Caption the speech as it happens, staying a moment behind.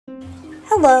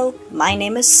Hello, my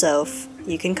name is Soph.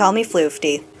 You can call me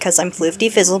Floofty, because I'm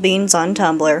Floofty Fizzlebeans on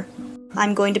Tumblr.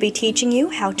 I'm going to be teaching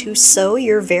you how to sew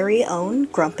your very own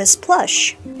Grumpus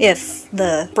plush. If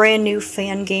the brand new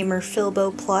Fangamer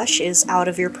Filbo plush is out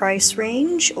of your price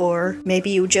range, or maybe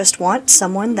you just want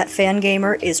someone that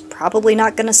Fangamer is probably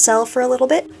not going to sell for a little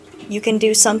bit, you can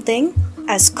do something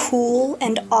as cool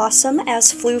and awesome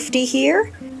as Floofty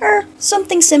here, or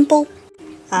something simple.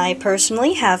 I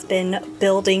personally have been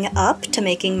building up to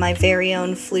making my very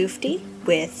own Floofty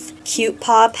with cute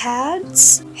paw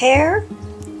pads, hair,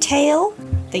 tail,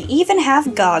 they even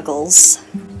have goggles.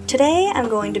 Today I'm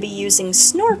going to be using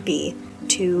Snorpy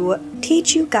to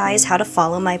teach you guys how to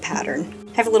follow my pattern.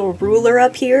 I have a little ruler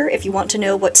up here if you want to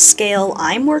know what scale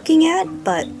I'm working at,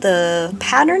 but the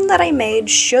pattern that I made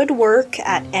should work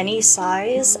at any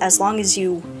size as long as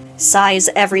you size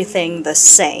everything the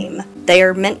same. They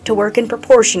are meant to work in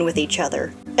proportion with each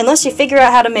other. Unless you figure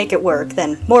out how to make it work,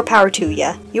 then more power to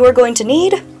ya. You are going to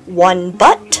need 1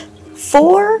 butt,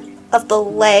 4 of the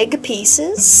leg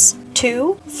pieces,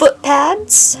 2 foot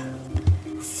pads,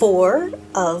 4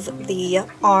 of the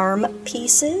arm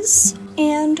pieces,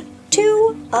 and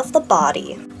 2 of the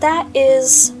body. That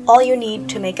is all you need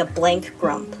to make a blank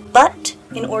grump. But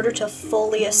in order to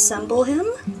fully assemble him,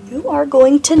 you are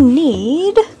going to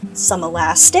need some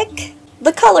elastic,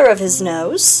 the color of his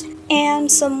nose,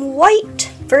 and some white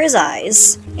for his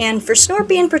eyes. And for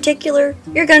Snorpy in particular,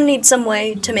 you're gonna need some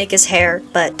way to make his hair,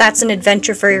 but that's an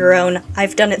adventure for your own.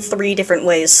 I've done it 3 different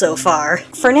ways so far.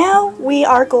 For now, we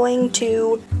are going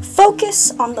to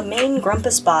focus on the main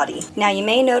Grumpus body. Now you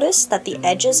may notice that the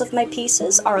edges of my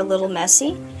pieces are a little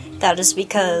messy. That is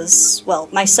because, well,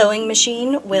 my sewing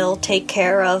machine will take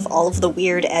care of all of the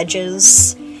weird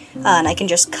edges, and I can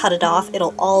just cut it off.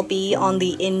 It'll all be on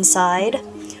the inside.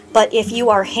 But if you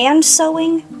are hand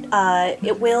sewing,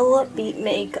 it will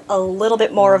make a little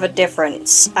bit more of a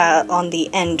difference on the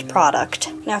end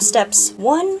product. Now steps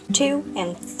 1, 2,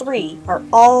 and 3 are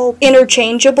all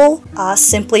interchangeable,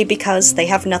 simply because they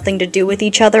have nothing to do with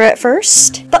each other at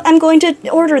first. But I'm going to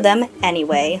order them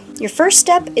anyway. Your first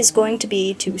step is going to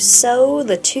be to sew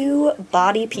the 2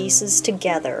 body pieces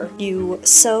together. You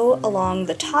sew along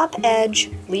the top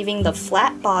edge, leaving the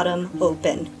flat bottom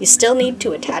open. You still need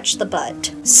to attach the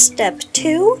butt. Step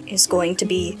 2 is going to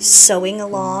be sewing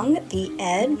along the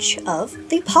edge of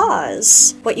the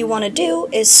paws. What you want to do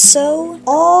is sew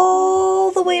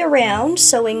all the way around,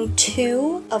 sewing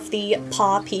 2 of the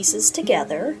paw pieces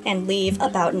together, and leave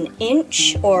about 1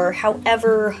 inch, or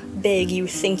however big you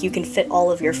think you can fit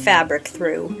all of your fabric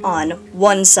through, on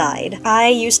one side. I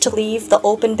used to leave the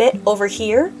open bit over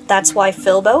here. That's why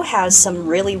Filbo has some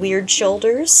really weird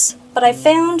shoulders. But I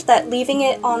found that leaving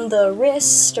it on the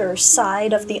wrist or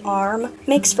side of the arm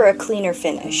makes for a cleaner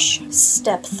finish.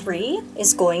 Step 3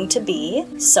 is going to be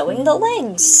sewing the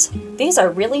legs. These are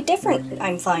really different,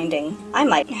 I'm finding. I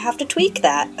might have to tweak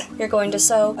that. You're going to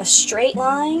sew a straight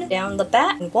line down the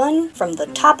back, and 1 from the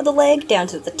top of the leg down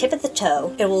to the tip of the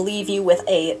toe. It will leave you with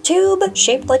a tube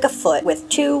shaped like a foot with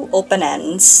 2 open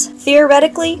ends.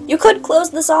 Theoretically, you could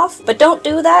close this off, but don't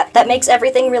do that. That makes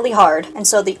everything really hard. And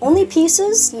so the only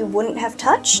pieces you wouldn't have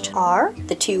touched are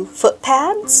the 2 foot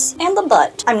pads and the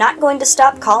butt. I'm not going to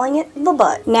stop calling it the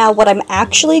butt. Now what I'm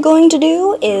actually going to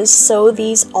do is sew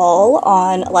these all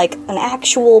on like an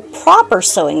actual proper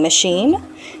sewing machine,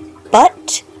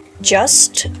 but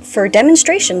just for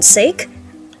demonstration's sake,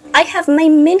 I have my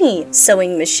mini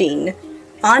sewing machine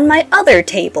on my other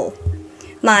table.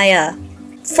 My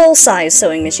full-size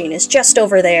sewing machine is just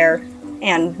over there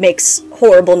and makes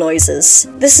horrible noises.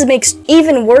 This makes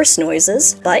even worse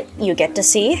noises, but you get to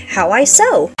see how I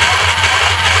sew.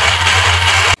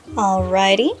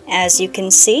 Alrighty, as you can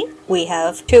see, we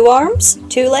have 2 arms,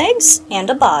 2 legs, and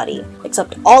a body.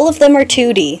 Except all of them are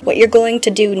 2D. What you're going to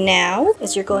do now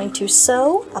is you're going to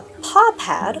sew a paw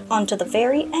pad onto the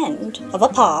very end of a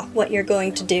paw. What you're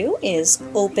going to do is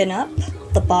open up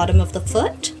the bottom of the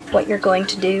foot. What you're going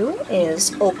to do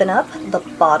is open up the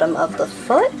bottom of the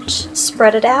foot,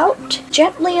 spread it out,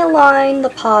 gently align the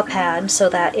paw pad so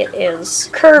that it is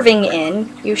curving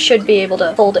in. You should be able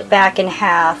to fold it back in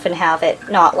half and have it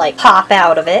not like pop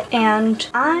out of it. And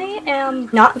I am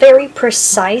not very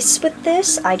precise with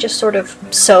this. I just sort of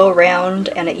sew around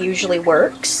and it usually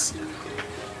works.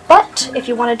 But if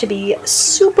you wanted to be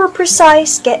super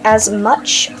precise, get as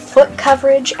much foot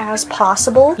coverage as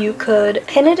possible, you could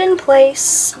pin it in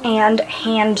place and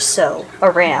hand sew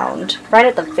around, right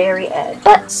at the very edge.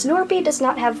 But Snorpy does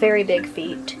not have very big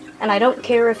feet, and I don't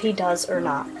care if he does or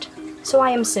not. So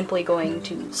I am simply going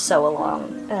to sew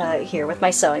along here with my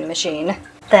sewing machine.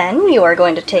 Then you are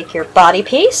going to take your body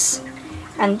piece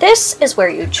And this is where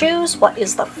you choose what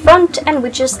is the front and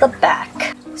which is the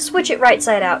back. Switch it right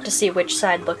side out to see which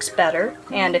side looks better,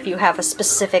 and if you have a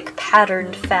specific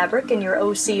patterned fabric and your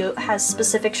OC has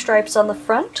specific stripes on the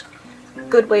front,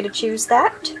 good way to choose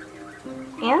that.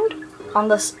 And on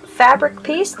this fabric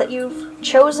piece that you've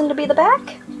chosen to be the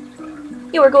back,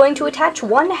 you are going to attach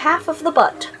 1/2 of the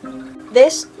butt.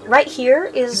 This right here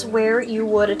is where you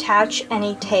would attach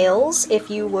any tails if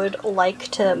you would like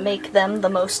to make them the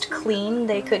most clean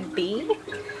they could be.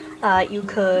 You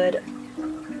could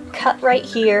cut right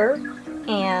here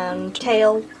and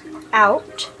tail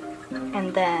out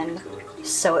and then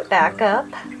sew it back up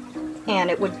and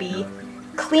it would be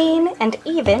clean and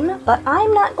even, but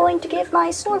I'm not going to give my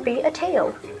Snorpy a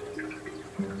tail.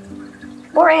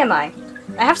 Or am I?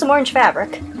 I have some orange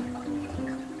fabric.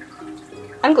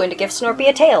 I'm going to give Snorpy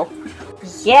a tail.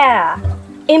 Yeah!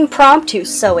 Impromptu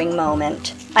sewing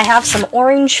moment. I have some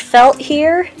orange felt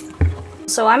here,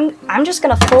 so I'm just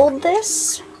gonna fold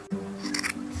this,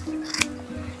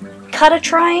 cut a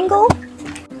triangle,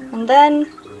 and then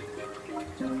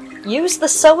use the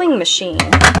sewing machine.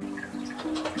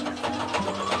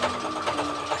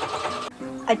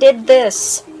 I did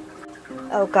this.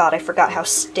 Oh god, I forgot how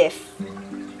stiff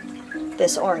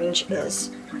this orange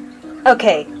is.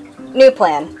 Okay, new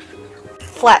plan.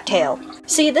 Flat tail.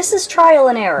 See, this is trial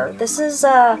and error. This is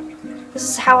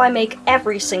how I make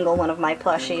every single one of my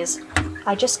plushies.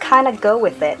 I just kind of go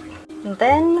with it. And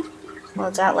then, well,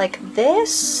 it's out like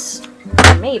this.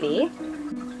 Maybe.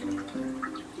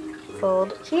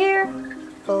 Fold here,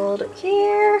 fold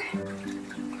here.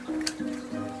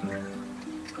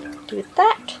 Do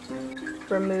that.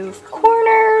 Remove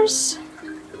corners.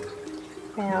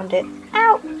 Round it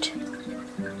out.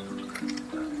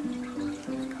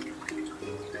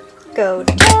 Go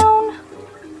down.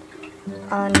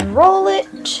 Unroll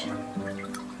it.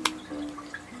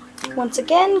 Once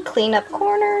again, clean up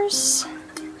corners.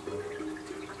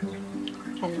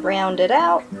 And round it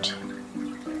out.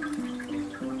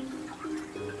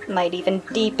 Might even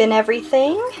deepen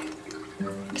everything,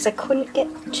 because I couldn't get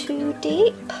too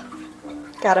deep.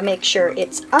 Gotta make sure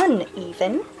it's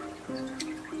uneven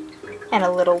and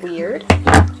a little weird.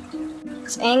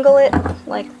 Let's angle it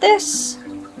like this,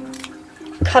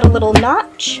 cut a little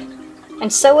notch,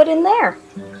 and sew it in there.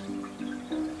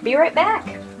 Be right back.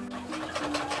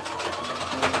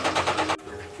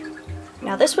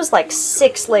 Now this was like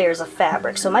 6 layers of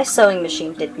fabric, so my sewing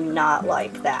machine did not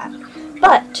like that.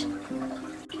 But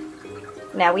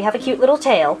now we have a cute little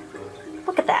tail.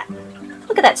 Look at that.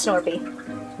 Look at that Snorpy.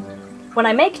 When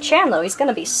I make Chandlo, he's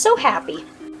gonna be so happy.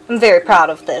 I'm very proud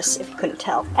of this, if you couldn't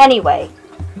tell. Anyway,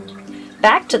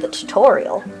 back to the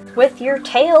tutorial. With your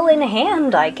tail in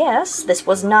hand, I guess. This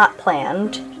was not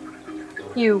planned.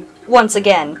 You, once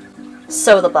again,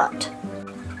 sew the butt.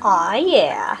 Ah,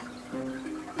 yeah.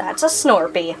 That's a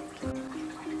Snorpy.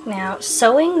 Now,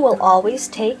 sewing will always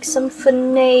take some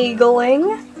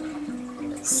finagling.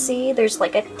 See, there's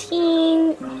like a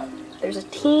teeny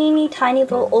tiny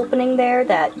little opening there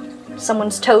that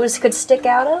someone's toes could stick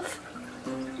out of.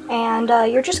 And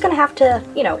you're just gonna have to,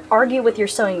 you know, argue with your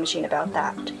sewing machine about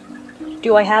that.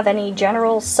 Do I have any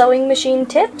general sewing machine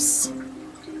tips?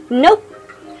 Nope.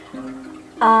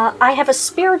 I have a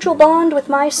spiritual bond with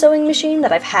my sewing machine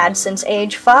that I've had since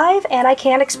age 5, and I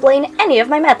can't explain any of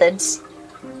my methods.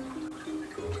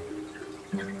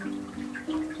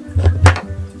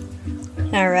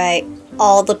 Alright,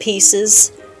 all the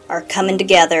pieces are coming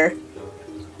together.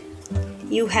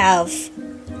 You have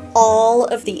all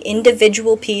of the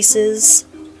individual pieces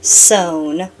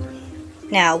sewn.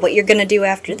 Now, what you're going to do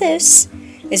after this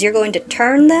is you're going to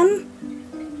turn them,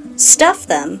 stuff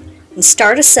them, and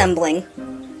start assembling.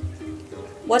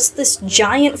 What's this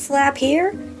giant flap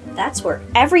here? That's where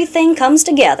everything comes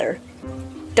together.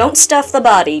 Don't stuff the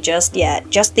body just yet,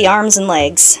 just the arms and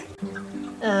legs.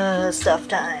 Stuff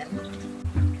time.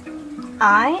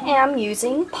 I am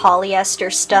using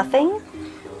polyester stuffing,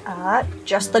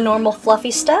 just the normal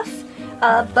fluffy stuff,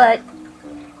 but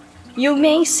you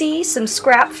may see some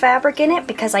scrap fabric in it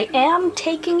because I am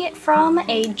taking it from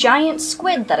a giant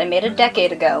squid that I made a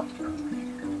decade ago.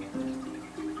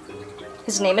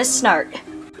 His name is Snart.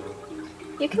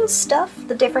 You can stuff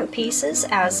the different pieces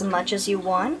as much as you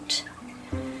want.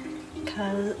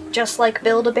 Just like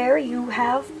Build-A-Bear, you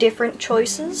have different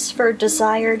choices for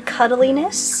desired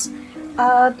cuddliness,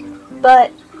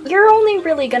 but you're only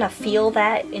really gonna feel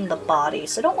that in the body,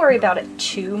 so don't worry about it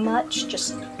too much.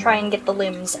 Just try and get the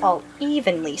limbs all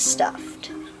evenly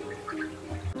stuffed.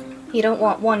 You don't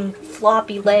want one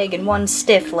floppy leg and one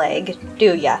stiff leg,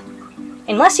 do ya?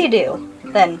 Unless you do,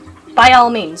 then by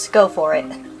all means, go for it.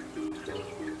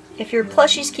 If your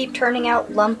plushies keep turning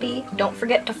out lumpy, don't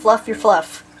forget to fluff your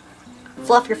fluff.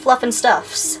 Fluff your fluff and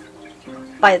stuffs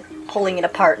by pulling it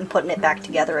apart and putting it back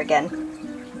together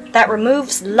again. That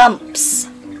removes lumps.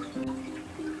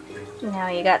 Now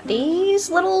you got these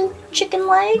little chicken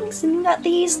legs, and you got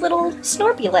these little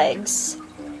Snorpy legs.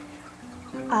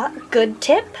 Good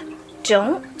tip,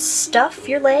 don't stuff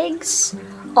your legs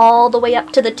all the way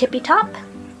up to the tippy top.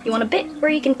 You want a bit where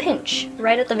you can pinch,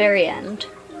 right at the very end.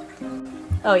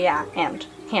 Oh yeah, and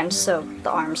hands so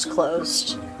the arm's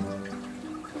closed.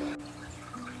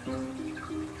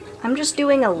 I'm just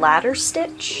doing a ladder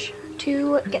stitch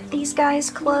to get these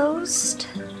guys closed.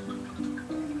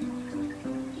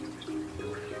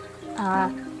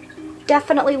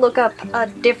 Definitely look up a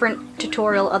different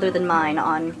tutorial other than mine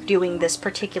on doing this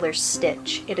particular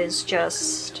stitch. It is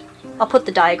just... I'll put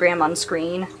the diagram on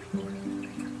screen.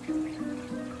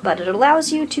 But it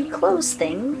allows you to close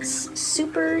things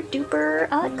super duper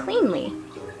cleanly.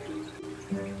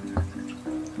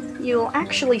 You'll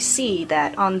actually see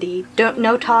that on the Don't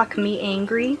No Talk Me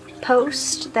Angry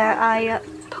post that I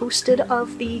posted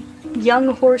of the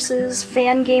Young Horses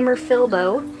Fangamer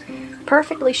Filbo,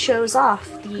 perfectly shows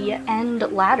off the end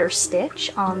ladder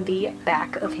stitch on the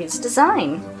back of his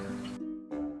design.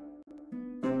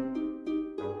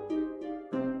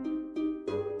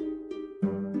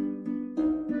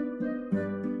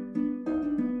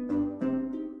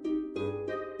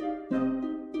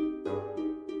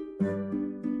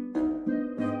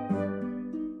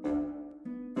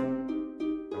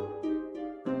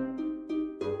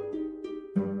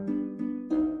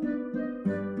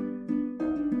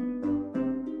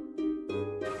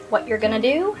 What you're gonna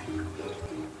do,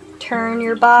 turn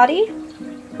your body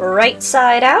right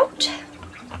side out,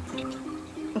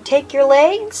 and take your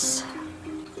legs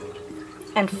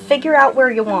and figure out where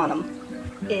you want them.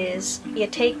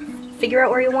 Figure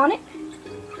out where you want it,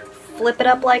 flip it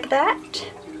up like that,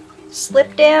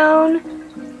 slip down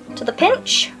to the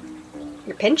pinch,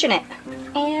 you're pinching it.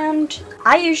 And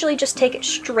I usually just take it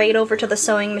straight over to the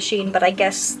sewing machine, but I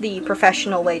guess the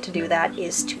professional way to do that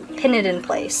is to pin it in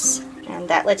place. And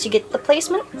that lets you get the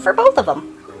placement for both of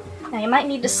them. Now you might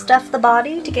need to stuff the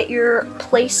body to get your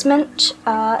placement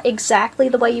exactly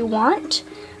the way you want,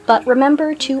 but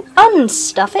remember to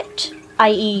unstuff it,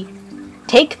 i.e.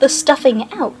 take the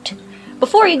stuffing out,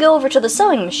 before you go over to the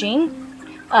sewing machine,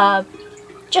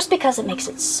 just because it makes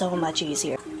it so much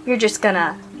easier. You're just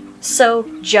gonna sew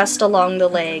just along the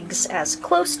legs as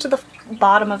close to the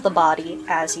bottom of the body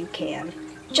as you can,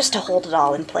 just to hold it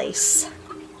all in place.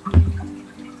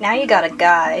 Now you got a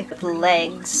guy with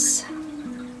legs.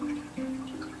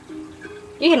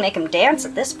 You can make him dance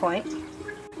at this point.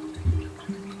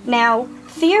 Now,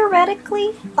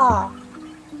 theoretically... I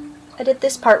did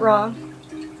this part wrong.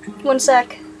 One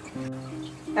sec.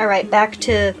 Alright, back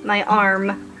to my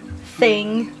arm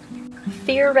thing.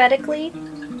 Theoretically,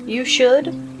 you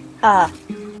should,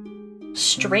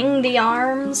 string the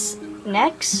arms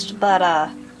next, but,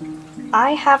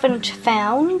 I haven't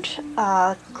found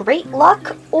great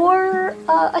luck or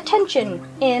attention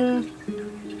in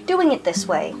doing it this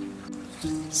way.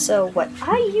 So what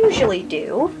I usually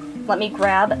do, let me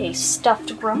grab a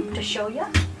stuffed grump to show you.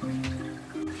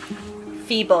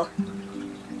 Feeble.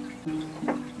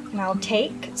 And I'll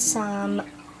take some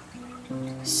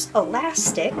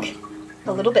elastic,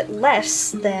 a little bit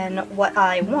less than what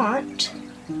I want,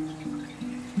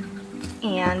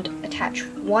 and attach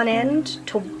one end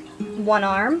to one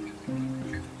arm,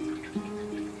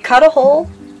 cut a hole,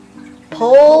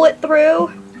 pull it through,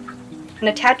 and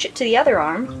attach it to the other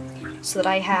arm so that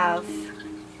I have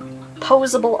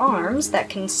posable arms that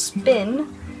can spin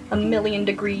 1,000,000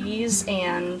 degrees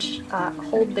and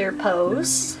hold their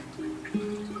pose.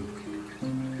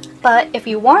 But if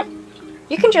you want,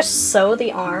 you can just sew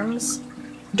the arms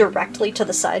directly to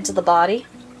the sides of the body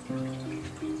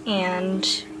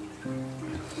and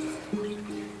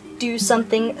do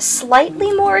something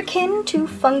slightly more akin to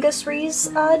Fungus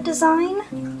Ree's design.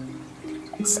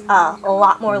 It's a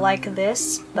lot more like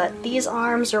this, but these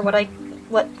arms are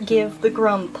what give the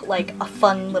grump like a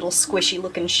fun little squishy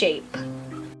looking shape.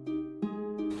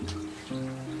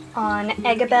 On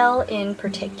Eggabell in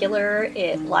particular,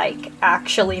 it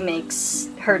actually makes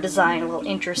her design a little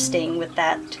interesting with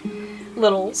that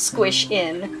little squish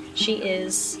in. She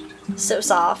is so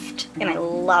soft, and I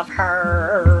love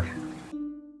her.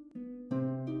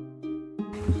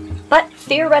 But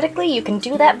theoretically, you can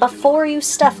do that before you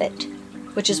stuff it,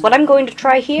 which is what I'm going to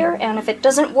try here, and if it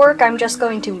doesn't work, I'm just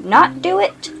going to not do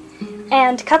it,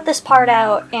 and cut this part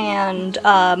out, and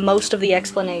most of the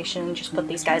explanation, just put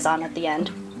these guys on at the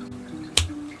end.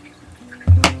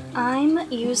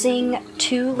 I'm using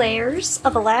 2 layers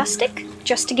of elastic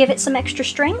just to give it some extra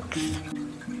strength.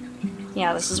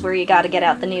 Yeah, this is where you gotta get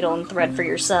out the needle and thread for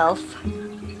yourself.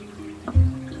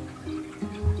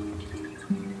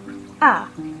 Ah.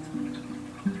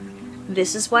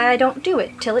 This is why I don't do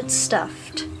it till it's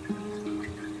stuffed.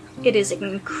 It is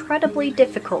incredibly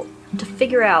difficult to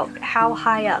figure out how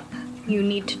high up you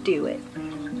need to do it.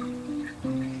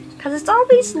 Because it's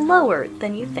always lower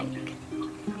than you think.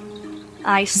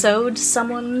 I sewed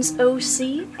someone's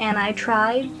OC and I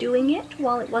tried doing it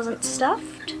while it wasn't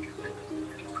stuffed.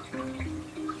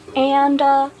 And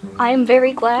I am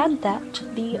very glad that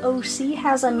the OC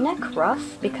has a neck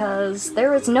ruff because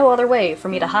there is no other way for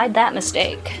me to hide that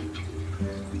mistake.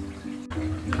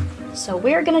 So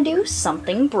we're gonna do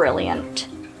something brilliant.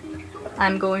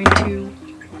 I'm going to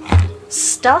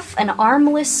stuff an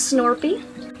armless Snorpy,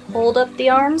 hold up the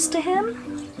arms to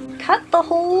him, cut the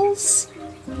holes,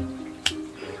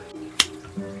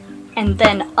 and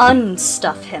then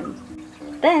unstuff him.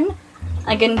 Then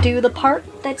I can do the part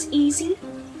that's easy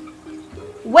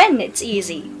when it's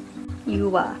easy.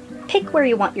 You pick where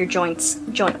you want your joint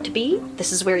to be.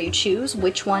 This is where you choose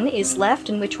which one is left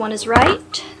and which one is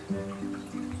right.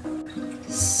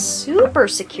 Super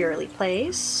securely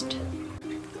placed.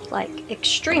 Like,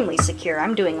 extremely secure.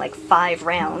 I'm doing like 5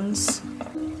 rounds.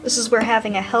 This is where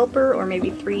having a helper or maybe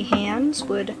 3 hands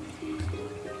would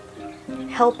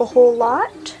help a whole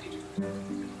lot.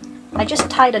 I just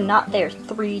tied a knot there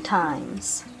 3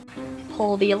 times.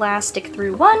 Pull the elastic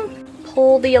through one,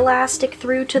 pull the elastic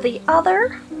through to the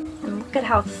other, and look at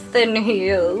how thin he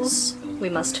is. We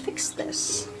must fix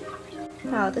this.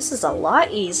 Oh, this is a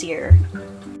lot easier.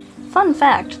 Fun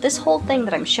fact, this whole thing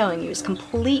that I'm showing you is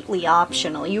completely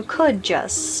optional. You could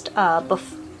just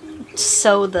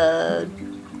sew the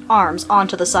arms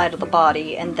onto the side of the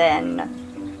body and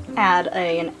then add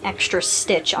an extra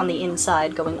stitch on the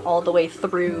inside going all the way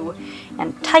through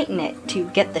and tighten it to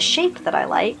get the shape that I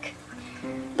like.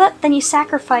 But then you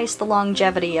sacrifice the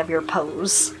longevity of your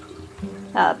pose.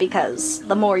 Because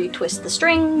the more you twist the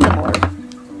string, the more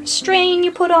strain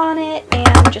you put on it,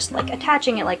 and just like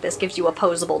attaching it like this gives you a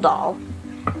poseable doll.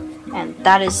 And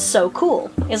that is so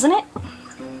cool, isn't it?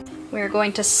 We're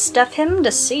going to stuff him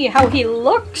to see how he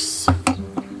looks.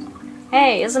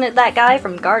 Hey, isn't it that guy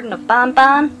from Garden of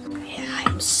Bonbon? Yeah,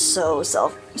 I'm so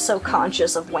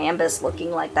conscious of Wambus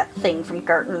looking like that thing from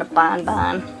Garden of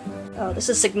Bonbon. Oh, this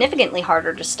is significantly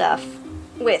harder to stuff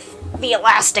with the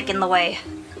elastic in the way.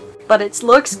 But it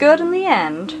looks good in the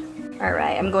end.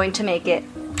 Alright, I'm going to make it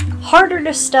harder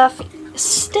to stuff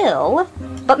still,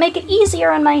 but make it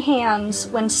easier on my hands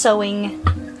when sewing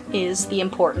is the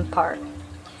important part.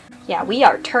 Yeah, we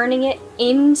are turning it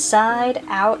inside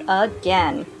out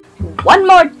again. One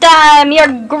more time, you're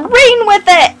green with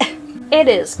it! It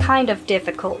is kind of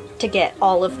difficult to get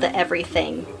all of the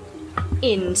everything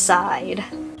inside,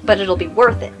 but it'll be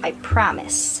worth it, I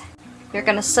promise. You're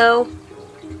gonna sew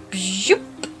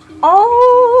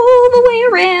all the way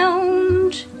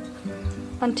around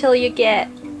until you get,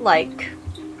 like...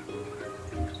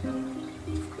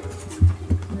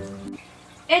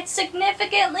 It's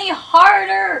significantly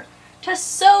harder to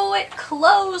sew it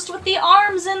closed with the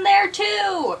arms in there,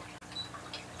 too!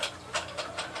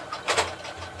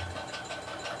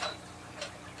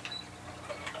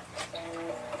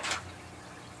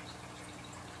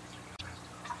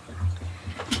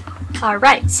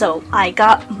 Alright, so I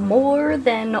got more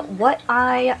than what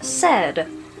I said.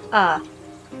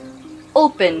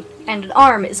 Open, and an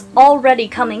arm is already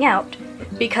coming out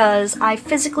because I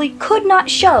physically could not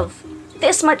shove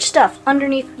this much stuff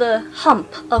underneath the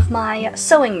hump of my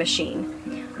sewing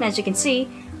machine. And as you can see,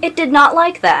 it did not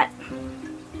like that.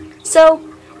 So,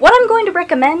 what I'm going to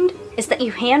recommend is that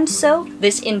you hand sew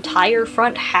this entire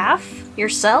front half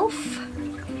yourself.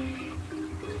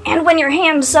 And when you're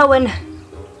hand sewing,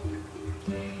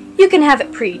 you can have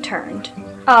it pre-turned.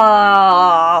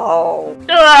 Oh.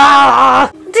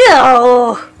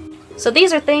 So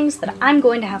these are things that I'm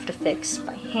going to have to fix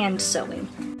by hand sewing.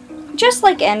 Just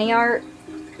like any art,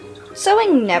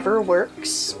 sewing never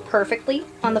works perfectly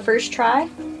on the first try,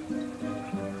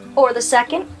 or the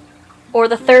second, or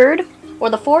the third, or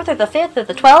the fourth, or the fifth, or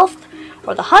the 12th,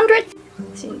 or the 100th.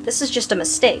 See, this is just a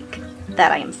mistake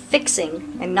that I am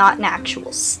fixing and not an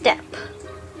actual step.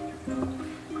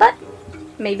 But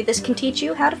maybe this can teach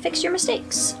you how to fix your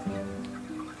mistakes.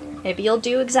 Maybe you'll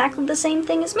do exactly the same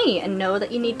thing as me and know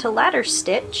that you need to ladder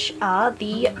stitch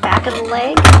the back of the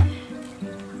leg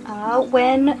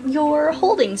when your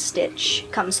holding stitch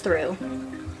comes through.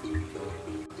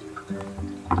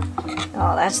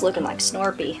 Oh, that's looking like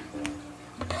Snorpy.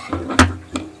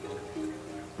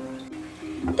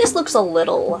 This looks a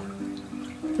little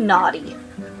naughty.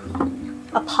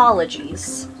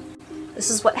 Apologies. This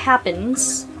is what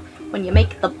happens when you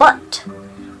make the butt,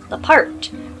 the part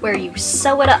where you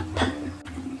sew it up.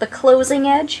 The closing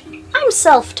edge, I'm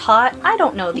self-taught. I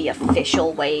don't know the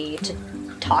official way to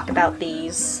talk about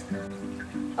these.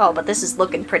 Oh, but this is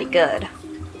looking pretty good.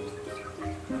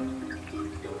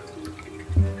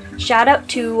 Shout out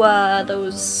to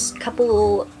those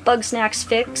couple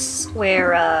Bugsnax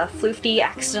where Floofty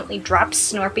accidentally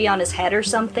drops Snorpy on his head or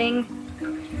something.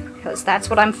 Because that's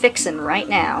what I'm fixing right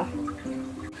now.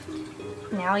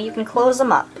 Now you can close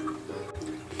them up.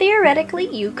 Theoretically,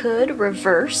 you could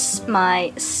reverse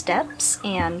my steps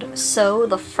and sew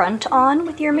the front on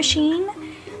with your machine,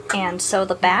 and sew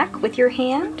the back with your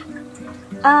hand.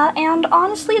 And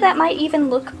honestly, that might even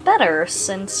look better,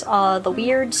 since the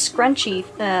weird scrunchy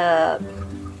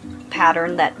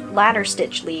pattern that ladder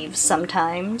stitch leaves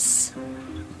sometimes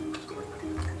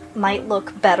might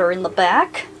look better in the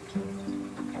back,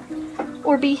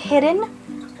 or be hidden,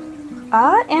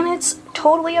 and it's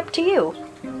totally up to you.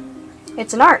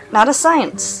 It's an art, not a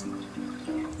science,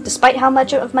 despite how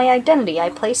much of my identity I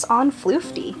place on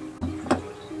Floofty.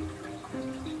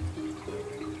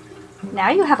 Now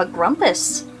you have a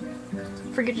Grumpus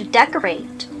for you to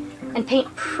decorate and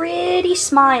paint pretty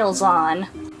smiles on.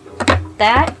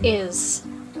 That is,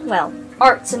 well,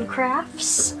 arts and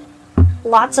crafts.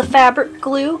 Lots of fabric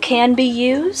glue can be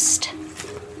used.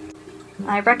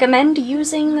 I recommend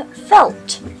using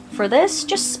felt for this,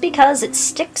 just because it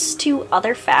sticks to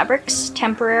other fabrics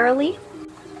temporarily.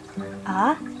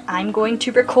 I'm going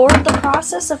to record the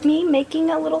process of me making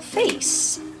a little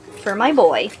face for my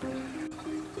boy.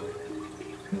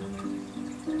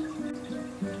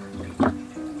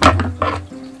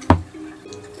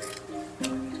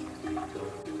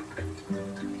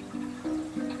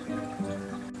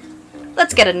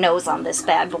 Let's get a nose on this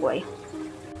bad boy.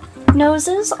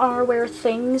 Noses are where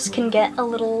things can get a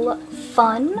little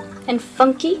fun and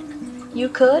funky. You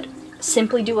could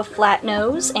simply do a flat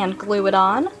nose and glue it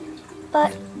on,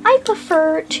 but I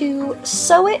prefer to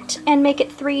sew it and make it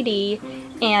 3D,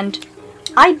 and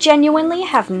I genuinely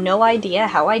have no idea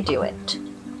how I do it.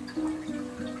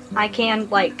 I can,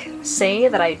 like, say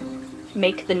that I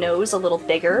make the nose a little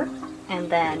bigger, and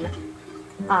then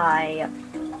I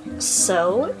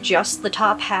sew just the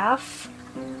top half,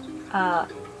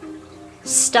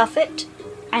 stuff it,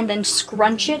 and then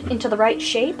scrunch it into the right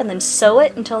shape, and then sew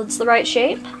it until it's the right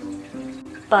shape.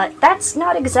 But that's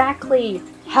not exactly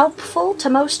helpful to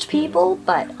most people,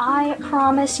 but I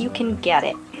promise you can get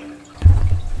it.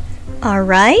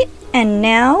 Alright, and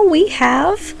now we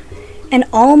have an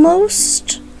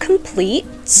almost complete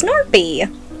Snorpy.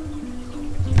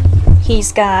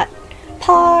 He's got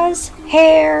paws,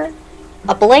 hair,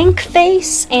 a blank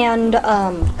face, and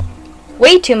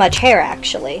way too much hair,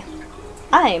 actually.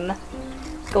 I'm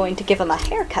going to give him a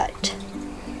haircut.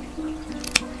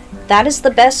 That is the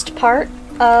best part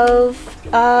of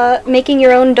making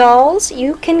your own dolls.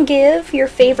 You can give your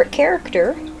favorite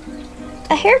character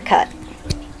a haircut.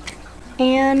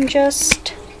 And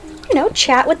just, you know,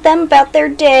 chat with them about their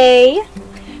day,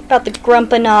 about the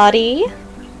Grumpinati,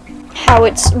 how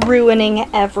it's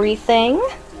ruining everything,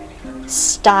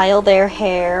 style their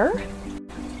hair.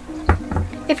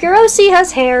 If your OC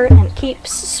has hair and it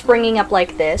keeps springing up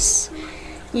like this,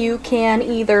 you can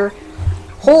either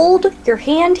hold your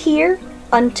hand here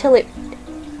until it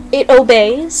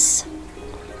obeys,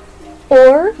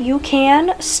 or you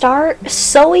can start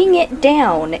sewing it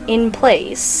down in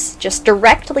place, just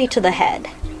directly to the head.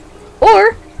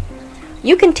 Or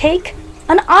you can take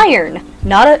an iron,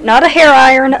 not a hair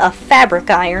iron, a fabric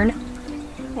iron,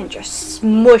 and just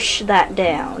smush that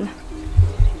down.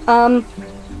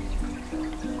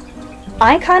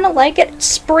 I kind of like it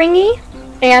springy,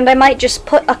 and I might just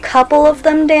put a couple of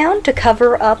them down to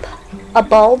cover up a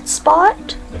bald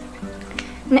spot.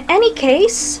 In any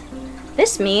case,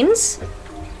 this means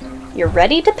you're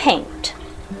ready to paint.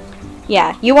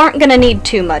 Yeah, you aren't gonna need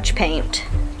too much paint.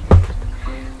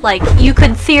 Like, you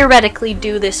could theoretically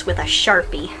do this with a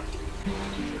Sharpie,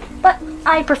 but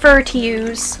I prefer to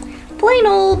use plain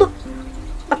old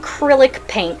acrylic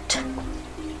paint.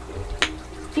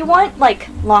 If you want, like,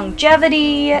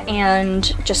 longevity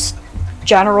and just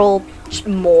general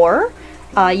more,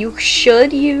 you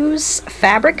should use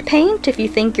fabric paint if you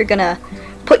think you're gonna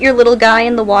put your little guy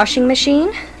in the washing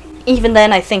machine. Even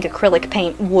then, I think acrylic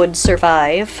paint would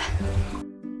survive.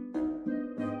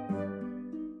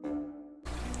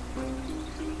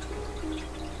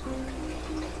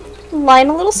 Line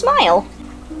a little smile.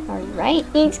 Alright,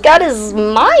 he's got his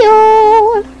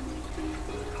smile!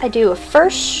 I do a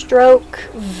first stroke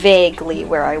vaguely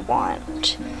where I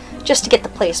want, just to get the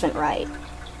placement right.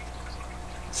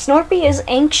 Snorpy is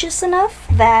anxious enough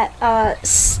that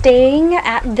staying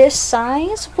at this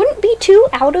size wouldn't be too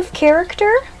out of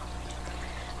character.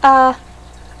 But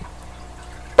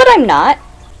I'm not.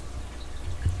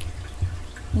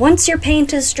 Once your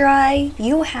paint is dry,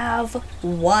 you have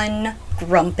one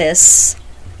Grumpus.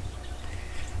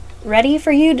 Ready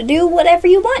for you to do whatever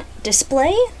you want.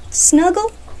 Display,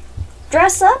 snuggle,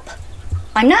 dress up.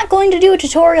 I'm not going to do a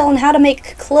tutorial on how to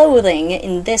make clothing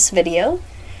in this video.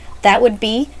 That would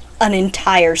be an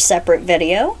entire separate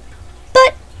video.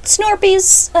 But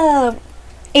Snorpy's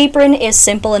apron is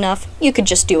simple enough. You could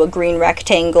just do a green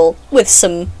rectangle with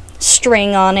some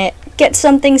string on it. Get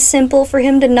something simple for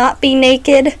him to not be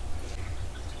naked.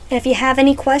 If you have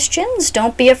any questions,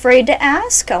 don't be afraid to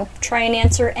ask. I'll try and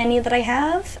answer any that I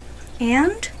have.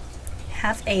 And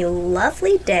have a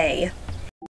lovely day.